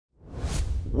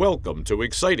Welcome to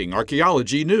exciting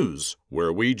archaeology news,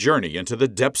 where we journey into the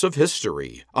depths of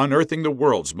history, unearthing the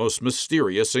world's most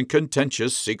mysterious and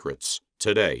contentious secrets.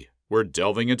 Today, we're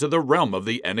delving into the realm of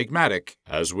the enigmatic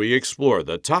as we explore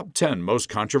the top 10 most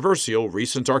controversial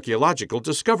recent archaeological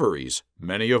discoveries,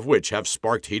 many of which have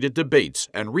sparked heated debates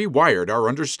and rewired our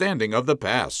understanding of the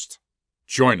past.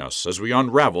 Join us as we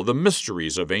unravel the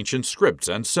mysteries of ancient scripts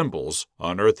and symbols,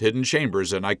 unearth hidden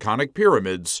chambers and iconic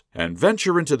pyramids, and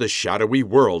venture into the shadowy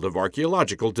world of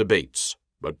archaeological debates.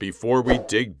 But before we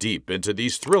dig deep into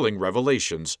these thrilling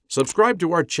revelations, subscribe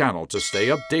to our channel to stay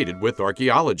updated with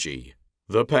archaeology.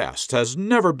 The past has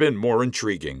never been more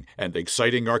intriguing, and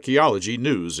exciting archaeology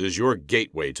news is your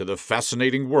gateway to the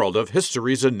fascinating world of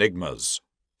history's enigmas.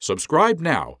 Subscribe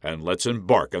now, and let's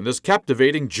embark on this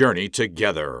captivating journey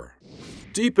together.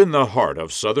 Deep in the heart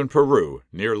of southern Peru,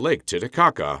 near Lake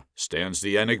Titicaca, stands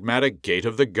the enigmatic Gate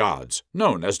of the Gods,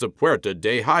 known as the Puerta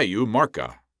de Hayu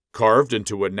Marca. Carved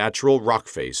into a natural rock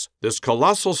face, this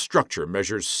colossal structure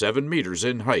measures 7 meters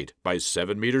in height by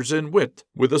 7 meters in width,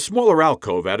 with a smaller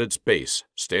alcove at its base,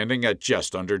 standing at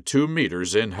just under 2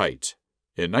 meters in height.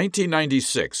 In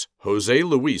 1996, Jose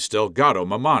Luis Delgado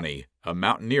Mamani, a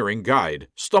mountaineering guide,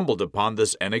 stumbled upon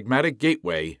this enigmatic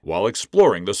gateway while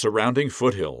exploring the surrounding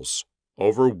foothills.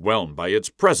 Overwhelmed by its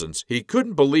presence, he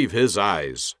couldn't believe his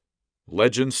eyes.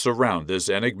 Legends surround this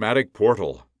enigmatic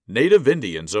portal. Native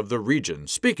Indians of the region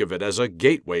speak of it as a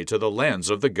gateway to the lands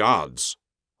of the gods.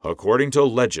 According to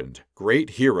legend,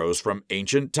 great heroes from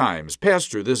ancient times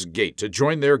passed through this gate to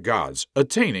join their gods,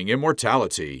 attaining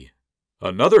immortality.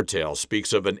 Another tale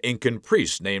speaks of an Incan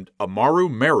priest named Amaru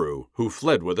Meru who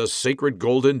fled with a sacred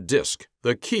golden disc,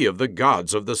 the key of the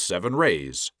gods of the 7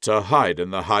 rays, to hide in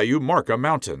the Hayu Marca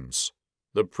mountains.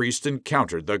 The priest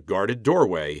encountered the guarded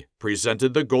doorway,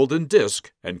 presented the golden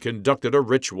disc, and conducted a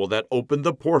ritual that opened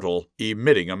the portal,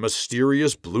 emitting a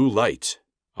mysterious blue light.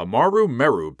 Amaru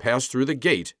Meru passed through the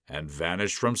gate and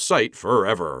vanished from sight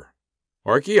forever.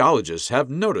 Archaeologists have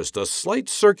noticed a slight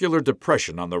circular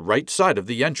depression on the right side of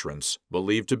the entrance,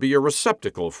 believed to be a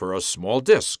receptacle for a small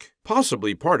disc,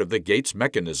 possibly part of the gate's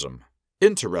mechanism.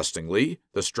 Interestingly,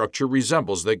 the structure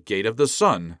resembles the Gate of the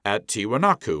Sun at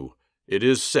Tiwanaku. It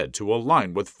is said to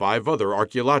align with 5 other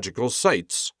archaeological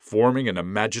sites, forming an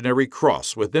imaginary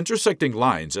cross with intersecting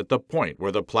lines at the point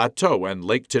where the plateau and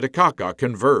Lake Titicaca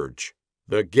converge.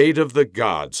 The Gate of the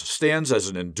Gods stands as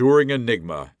an enduring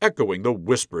enigma, echoing the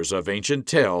whispers of ancient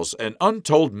tales and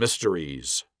untold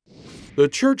mysteries. The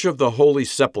Church of the Holy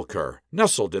Sepulchre,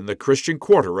 nestled in the Christian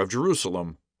quarter of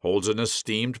Jerusalem, holds an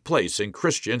esteemed place in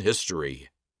Christian history.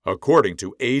 According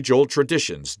to age-old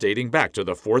traditions dating back to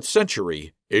the 4th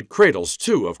century, it cradles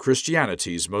 2 of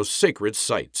Christianity's most sacred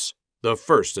sites. The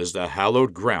first is the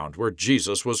hallowed ground where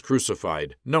Jesus was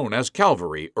crucified, known as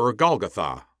Calvary or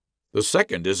Golgotha. The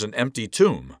second is an empty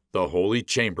tomb, the holy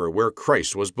chamber where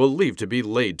Christ was believed to be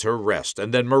laid to rest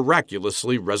and then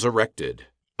miraculously resurrected.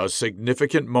 A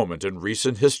significant moment in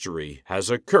recent history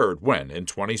has occurred when, in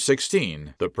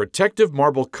 2016, the protective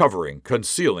marble covering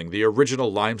concealing the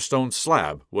original limestone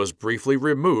slab was briefly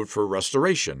removed for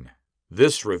restoration.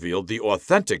 This revealed the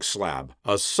authentic slab,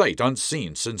 a sight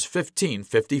unseen since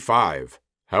 1555.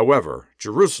 However,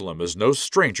 Jerusalem is no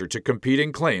stranger to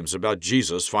competing claims about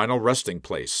Jesus' final resting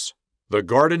place. The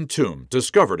Garden Tomb,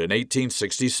 discovered in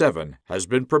 1867, has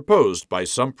been proposed by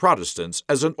some Protestants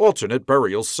as an alternate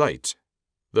burial site.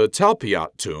 The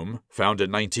Talpiot tomb, found in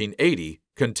 1980,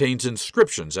 contains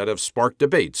inscriptions that have sparked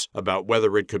debates about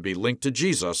whether it could be linked to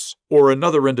Jesus or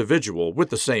another individual with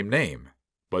the same name.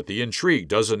 But the intrigue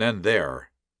doesn't end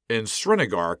there. In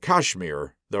Srinagar,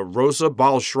 Kashmir, the Rosa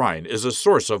Bal Shrine is a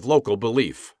source of local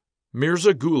belief.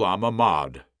 Mirza Ghulam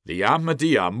Ahmad, the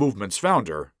Ahmadiyya movement's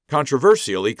founder,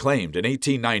 controversially claimed in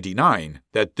 1899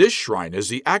 that this shrine is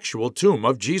the actual tomb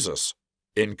of Jesus.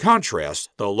 In contrast,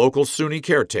 the local Sunni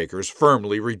caretakers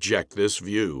firmly reject this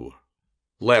view.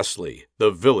 Lastly,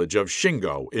 the village of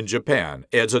Shingo in Japan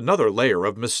adds another layer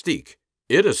of mystique.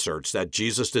 It asserts that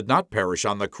Jesus did not perish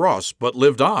on the cross but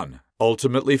lived on,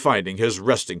 ultimately finding his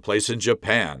resting place in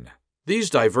Japan. These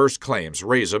diverse claims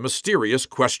raise a mysterious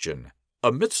question.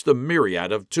 Amidst the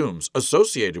myriad of tombs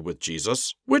associated with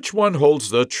Jesus, which one holds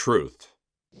the truth?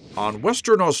 On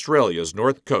Western Australia's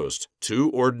north coast, 2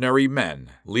 ordinary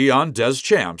men, Leon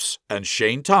Deschamps and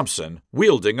Shane Thompson,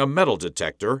 wielding a metal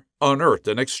detector, unearthed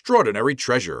an extraordinary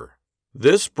treasure.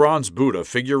 This bronze Buddha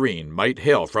figurine might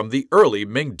hail from the early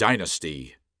Ming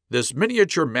dynasty. This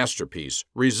miniature masterpiece,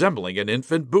 resembling an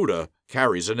infant Buddha,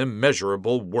 carries an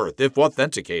immeasurable worth if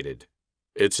authenticated.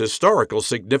 Its historical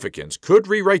significance could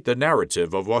rewrite the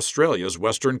narrative of Australia's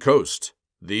western coast.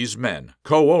 These men,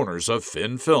 co-owners of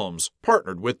Finn Films,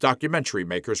 partnered with documentary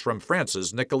makers from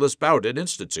France's Nicolas Bowden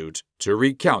Institute to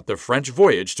recount the French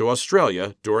voyage to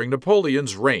Australia during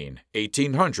Napoleon's reign,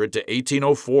 1800 to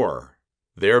 1804.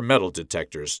 Their metal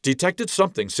detectors detected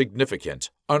something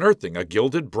significant, unearthing a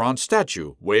gilded bronze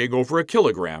statue weighing over a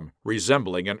kilogram,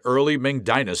 resembling an early Ming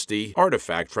Dynasty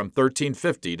artifact from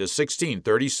 1350 to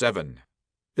 1637.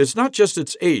 It's not just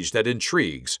its age that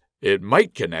intrigues. It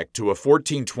might connect to a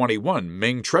 1421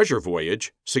 Ming treasure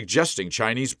voyage, suggesting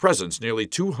Chinese presence nearly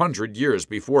 200 years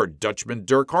before Dutchman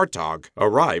Dirk Hartog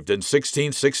arrived in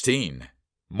 1616.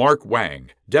 Mark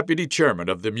Wang, deputy chairman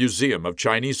of the Museum of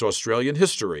Chinese-Australian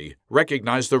History,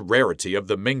 recognized the rarity of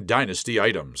the Ming Dynasty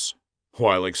items.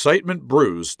 While excitement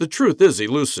brews, the truth is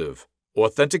elusive.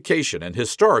 Authentication and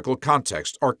historical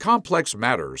context are complex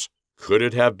matters. Could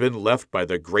it have been left by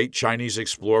the great Chinese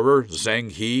explorer Zheng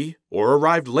He, or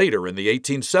arrived later in the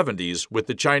 1870s with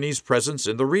the Chinese presence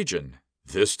in the region?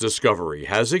 This discovery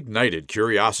has ignited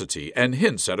curiosity and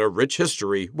hints at a rich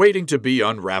history waiting to be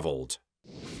unraveled.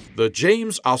 The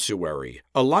James ossuary,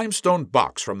 a limestone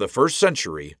box from the 1st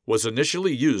century, was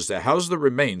initially used to house the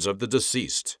remains of the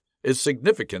deceased. Its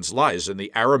significance lies in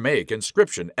the Aramaic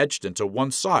inscription etched into one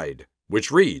side,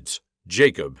 which reads,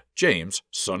 Jacob, James,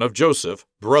 son of Joseph,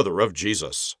 brother of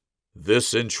Jesus.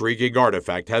 This intriguing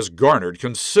artifact has garnered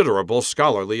considerable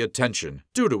scholarly attention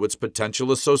due to its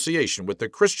potential association with the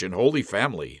Christian Holy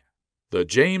Family. The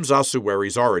James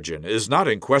ossuary's origin is not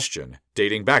in question,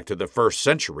 dating back to the 1st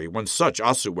century when such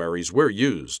ossuaries were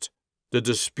used. The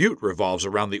dispute revolves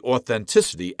around the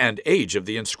authenticity and age of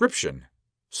the inscription.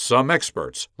 Some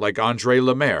experts, like André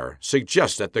Lemaire,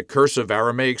 suggest that the cursive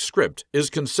Aramaic script is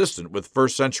consistent with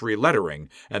 1st century lettering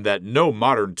and that no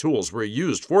modern tools were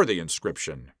used for the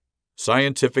inscription.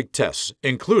 Scientific tests,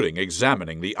 including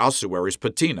examining the ossuary's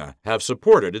patina, have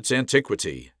supported its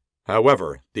antiquity.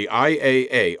 However, the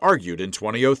IAA argued in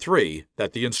 2003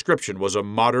 that the inscription was a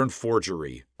modern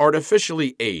forgery,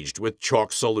 artificially aged with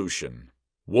chalk solution.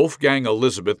 Wolfgang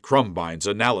Elizabeth Crumbine's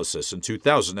analysis in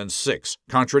 2006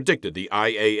 contradicted the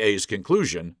IAA's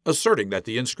conclusion, asserting that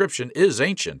the inscription is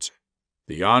ancient.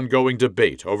 The ongoing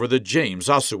debate over the James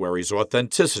ossuary's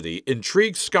authenticity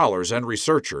intrigues scholars and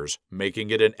researchers, making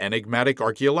it an enigmatic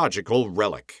archaeological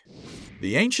relic.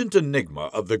 The ancient enigma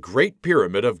of the Great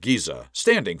Pyramid of Giza,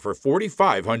 standing for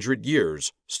 4,500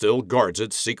 years, still guards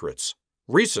its secrets.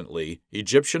 Recently,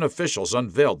 Egyptian officials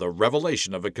unveiled the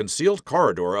revelation of a concealed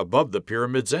corridor above the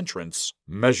pyramid's entrance,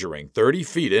 measuring 30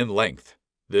 feet in length.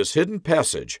 This hidden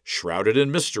passage, shrouded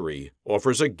in mystery,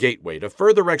 offers a gateway to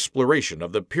further exploration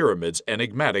of the pyramid's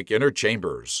enigmatic inner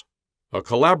chambers. A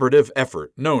collaborative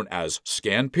effort known as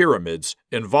Scan Pyramids,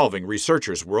 involving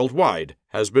researchers worldwide,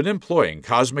 has been employing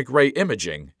cosmic ray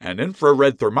imaging and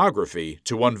infrared thermography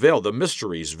to unveil the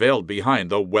mysteries veiled behind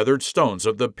the weathered stones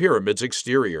of the pyramid's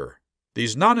exterior.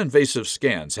 These non-invasive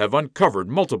scans have uncovered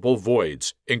multiple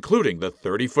voids, including the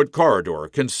 30-foot corridor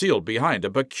concealed behind a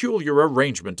peculiar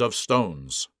arrangement of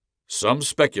stones. Some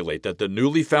speculate that the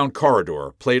newly found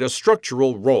corridor played a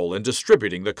structural role in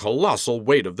distributing the colossal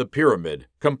weight of the pyramid,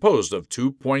 composed of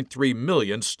 2.3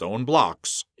 million stone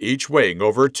blocks, each weighing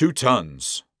over 2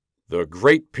 tons. The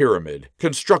Great Pyramid,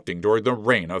 constructing during the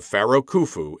reign of Pharaoh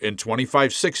Khufu in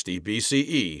 2560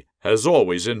 BCE, has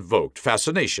always invoked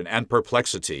fascination and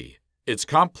perplexity. Its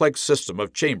complex system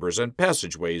of chambers and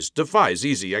passageways defies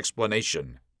easy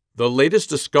explanation. The latest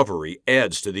discovery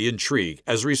adds to the intrigue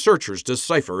as researchers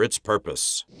decipher its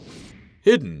purpose.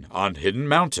 Hidden on Hidden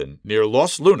Mountain, near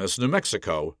Los Lunas, New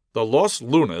Mexico, the Los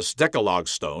Lunas Decalogue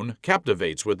Stone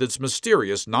captivates with its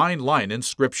mysterious 9-line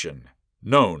inscription.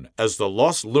 Known as the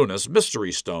Los Lunas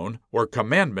Mystery Stone or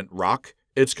Commandment Rock,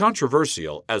 it's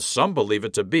controversial as some believe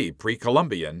it to be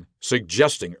pre-Columbian,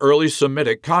 suggesting early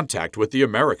Semitic contact with the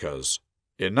Americas.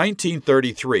 In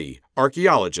 1933,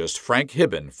 archaeologist Frank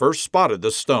Hibben first spotted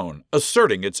the stone,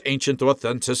 asserting its ancient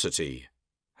authenticity.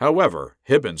 However,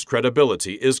 Hibben's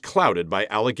credibility is clouded by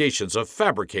allegations of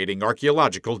fabricating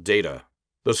archaeological data.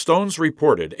 The stone's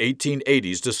reported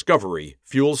 1880s discovery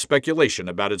fuels speculation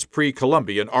about its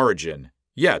pre-Columbian origin.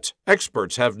 Yet,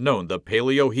 experts have known the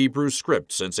Paleo-Hebrew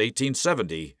script since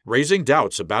 1870, raising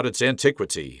doubts about its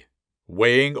antiquity.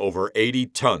 Weighing over 80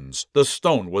 tons, the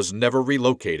stone was never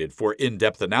relocated for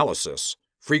in-depth analysis.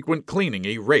 Frequent cleaning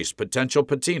erased potential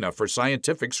patina for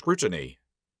scientific scrutiny.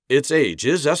 Its age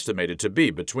is estimated to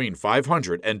be between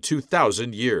 500 and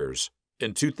 2,000 years.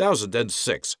 In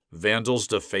 2006, vandals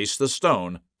defaced the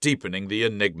stone, deepening the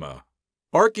enigma.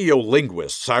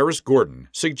 Archaeolinguist Cyrus Gordon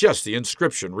suggests the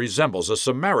inscription resembles a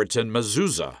Samaritan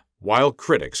mezuzah, while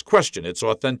critics question its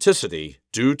authenticity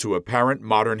due to apparent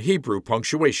modern Hebrew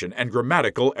punctuation and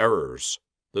grammatical errors.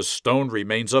 The stone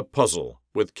remains a puzzle,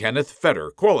 with Kenneth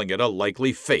Fetter calling it a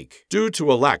likely fake due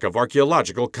to a lack of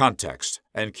archaeological context,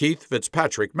 and Keith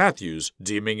Fitzpatrick Matthews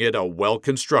deeming it a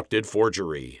well-constructed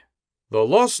forgery. The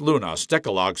Los Lunas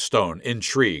Decalogue stone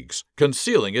intrigues,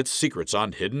 concealing its secrets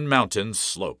on hidden mountain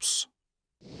slopes.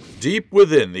 Deep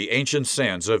within the ancient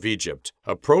sands of Egypt,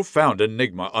 a profound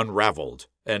enigma unraveled,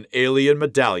 an alien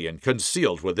medallion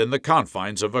concealed within the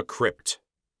confines of a crypt.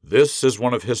 This is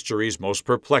one of history's most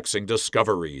perplexing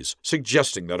discoveries,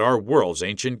 suggesting that our world's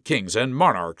ancient kings and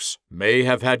monarchs may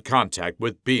have had contact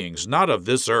with beings not of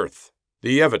this earth.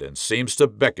 The evidence seems to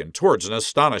beckon towards an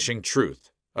astonishing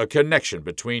truth, a connection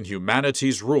between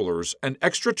humanity's rulers and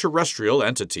extraterrestrial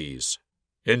entities.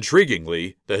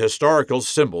 Intriguingly, the historical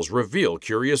symbols reveal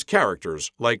curious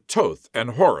characters like Thoth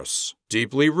and Horus,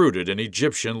 deeply rooted in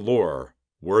Egyptian lore.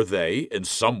 Were they, in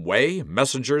some way,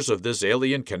 messengers of this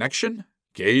alien connection?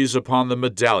 Gaze upon the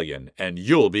medallion, and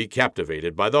you'll be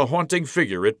captivated by the haunting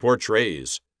figure it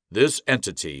portrays. This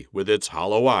entity, with its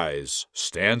hollow eyes,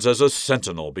 stands as a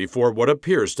sentinel before what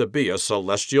appears to be a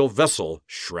celestial vessel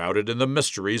shrouded in the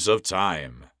mysteries of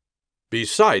time.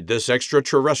 Beside this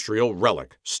extraterrestrial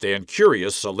relic stand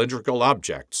curious cylindrical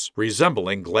objects,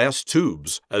 resembling glass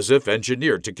tubes, as if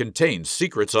engineered to contain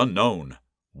secrets unknown.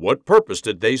 What purpose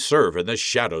did they serve in the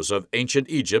shadows of ancient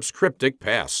Egypt's cryptic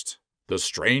past? The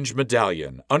strange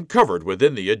medallion, uncovered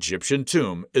within the Egyptian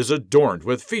tomb, is adorned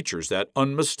with features that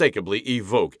unmistakably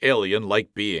evoke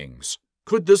alien-like beings.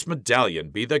 Could this medallion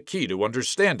be the key to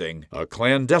understanding a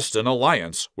clandestine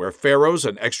alliance where pharaohs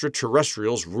and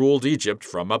extraterrestrials ruled Egypt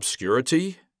from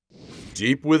obscurity?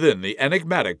 Deep within the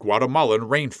enigmatic Guatemalan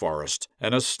rainforest,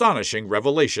 an astonishing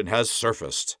revelation has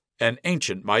surfaced. An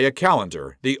ancient Maya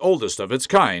calendar, the oldest of its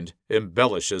kind,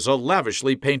 embellishes a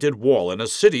lavishly painted wall in a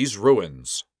city's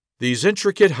ruins. These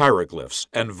intricate hieroglyphs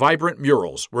and vibrant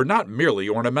murals were not merely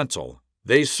ornamental.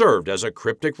 They served as a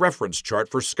cryptic reference chart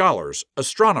for scholars,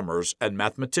 astronomers, and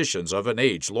mathematicians of an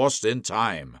age lost in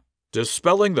time.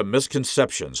 Dispelling the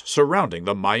misconceptions surrounding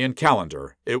the Mayan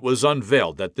calendar, it was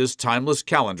unveiled that this timeless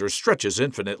calendar stretches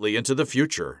infinitely into the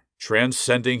future,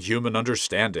 transcending human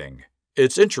understanding.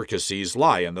 Its intricacies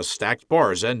lie in the stacked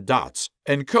bars and dots,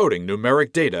 encoding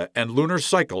numeric data and lunar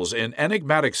cycles in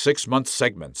enigmatic 6-month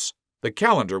segments. The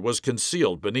calendar was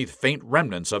concealed beneath faint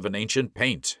remnants of an ancient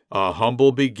paint, a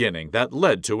humble beginning that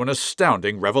led to an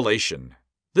astounding revelation.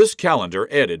 This calendar,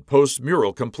 added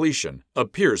post-mural completion,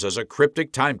 appears as a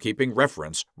cryptic timekeeping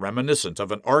reference reminiscent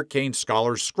of an arcane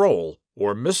scholar's scroll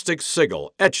or mystic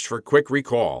sigil etched for quick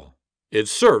recall. It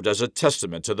served as a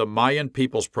testament to the Mayan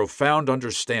people's profound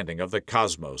understanding of the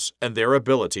cosmos and their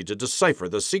ability to decipher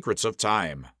the secrets of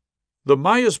time. The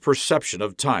Mayas' perception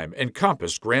of time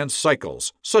encompassed grand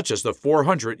cycles, such as the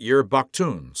 400-year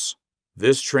Baktuns.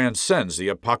 This transcends the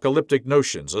apocalyptic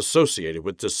notions associated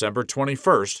with December 21,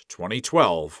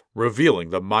 2012,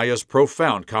 revealing the Mayas'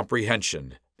 profound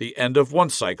comprehension. The end of one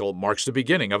cycle marks the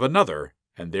beginning of another,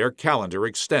 and their calendar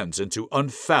extends into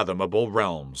unfathomable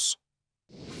realms.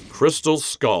 Crystal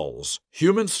skulls,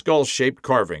 human skull-shaped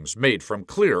carvings made from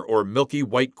clear or milky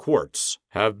white quartz,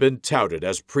 have been touted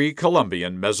as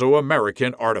pre-Columbian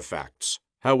Mesoamerican artifacts.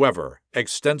 However,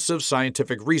 extensive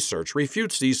scientific research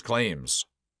refutes these claims.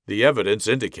 The evidence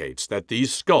indicates that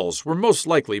these skulls were most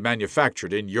likely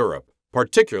manufactured in Europe,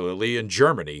 particularly in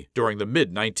Germany during the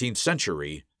mid-19th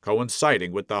century,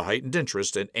 coinciding with the heightened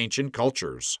interest in ancient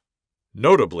cultures.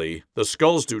 Notably, the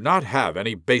skulls do not have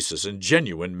any basis in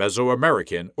genuine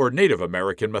Mesoamerican or Native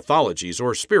American mythologies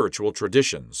or spiritual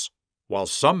traditions. While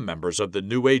some members of the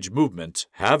New Age movement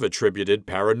have attributed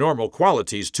paranormal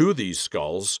qualities to these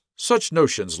skulls, such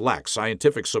notions lack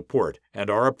scientific support and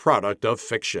are a product of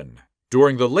fiction.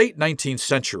 During the late 19th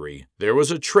century, there was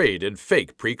a trade in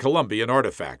fake pre-Columbian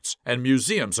artifacts, and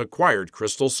museums acquired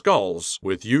crystal skulls,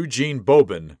 with Eugene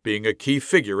Boban being a key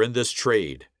figure in this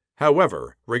trade.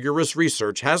 However, rigorous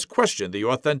research has questioned the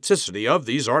authenticity of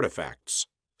these artifacts.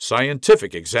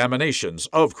 Scientific examinations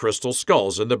of crystal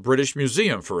skulls in the British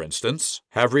Museum, for instance,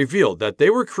 have revealed that they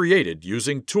were created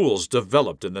using tools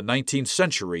developed in the 19th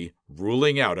century,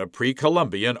 ruling out a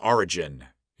pre-Columbian origin.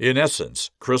 In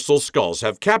essence, crystal skulls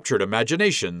have captured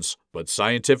imaginations, but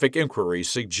scientific inquiry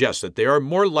suggests that they are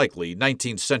more likely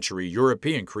 19th century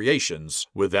European creations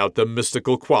without the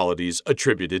mystical qualities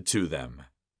attributed to them.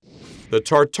 The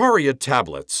Tartaria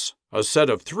Tablets, a set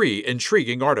of 3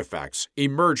 intriguing artifacts,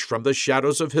 emerged from the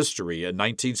shadows of history in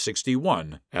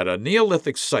 1961 at a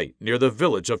Neolithic site near the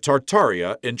village of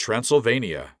Tartaria in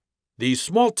Transylvania. These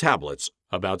small tablets,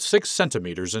 about 6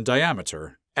 centimeters in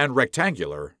diameter and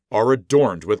rectangular, are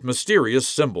adorned with mysterious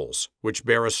symbols, which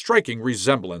bear a striking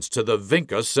resemblance to the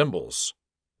Vinca symbols.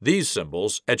 These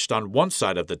symbols, etched on one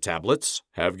side of the tablets,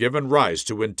 have given rise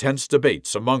to intense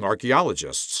debates among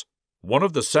archaeologists. One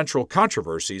of the central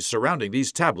controversies surrounding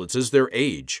these tablets is their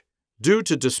age. Due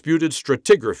to disputed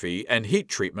stratigraphy and heat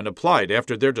treatment applied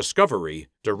after their discovery,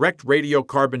 direct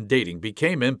radiocarbon dating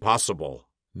became impossible.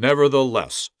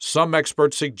 Nevertheless, some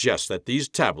experts suggest that these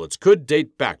tablets could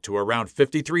date back to around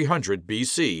 5300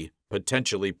 BC,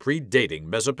 potentially predating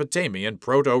Mesopotamian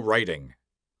proto-writing.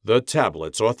 The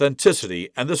tablets' authenticity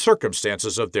and the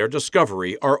circumstances of their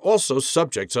discovery are also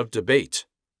subjects of debate.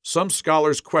 Some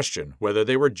scholars question whether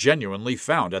they were genuinely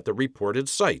found at the reported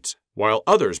site, while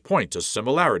others point to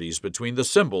similarities between the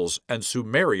symbols and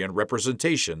Sumerian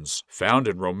representations found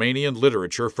in Romanian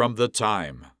literature from the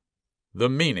time. The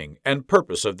meaning and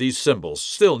purpose of these symbols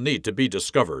still need to be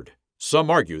discovered.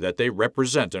 Some argue that they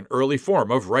represent an early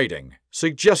form of writing,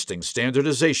 suggesting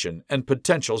standardization and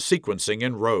potential sequencing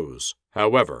in rows.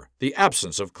 However, the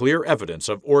absence of clear evidence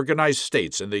of organized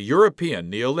states in the European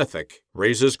Neolithic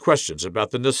raises questions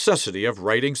about the necessity of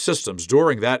writing systems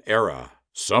during that era.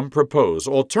 Some propose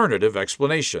alternative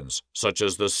explanations, such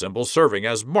as the symbol serving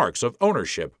as marks of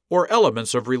ownership or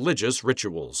elements of religious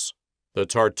rituals. The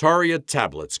Tartaria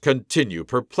tablets continue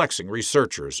perplexing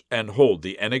researchers and hold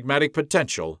the enigmatic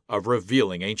potential of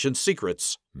revealing ancient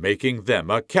secrets, making them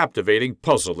a captivating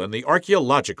puzzle in the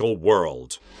archaeological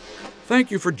world. Thank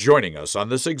you for joining us on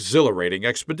this exhilarating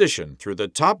expedition through the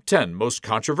top 10 most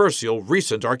controversial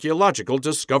recent archaeological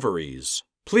discoveries.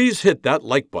 Please hit that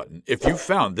like button if you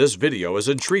found this video as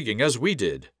intriguing as we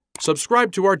did.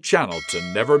 Subscribe to our channel to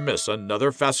never miss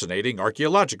another fascinating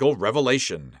archaeological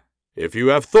revelation. If you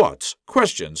have thoughts,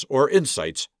 questions, or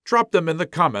insights, drop them in the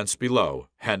comments below.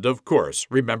 And of course,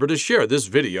 remember to share this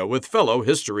video with fellow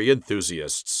history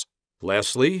enthusiasts.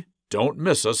 Lastly, don't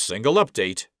miss a single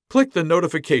update. Click the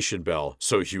notification bell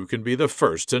so you can be the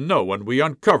first to know when we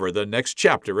uncover the next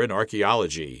chapter in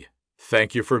archaeology.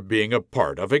 Thank you for being a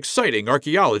part of exciting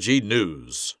archaeology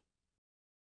news.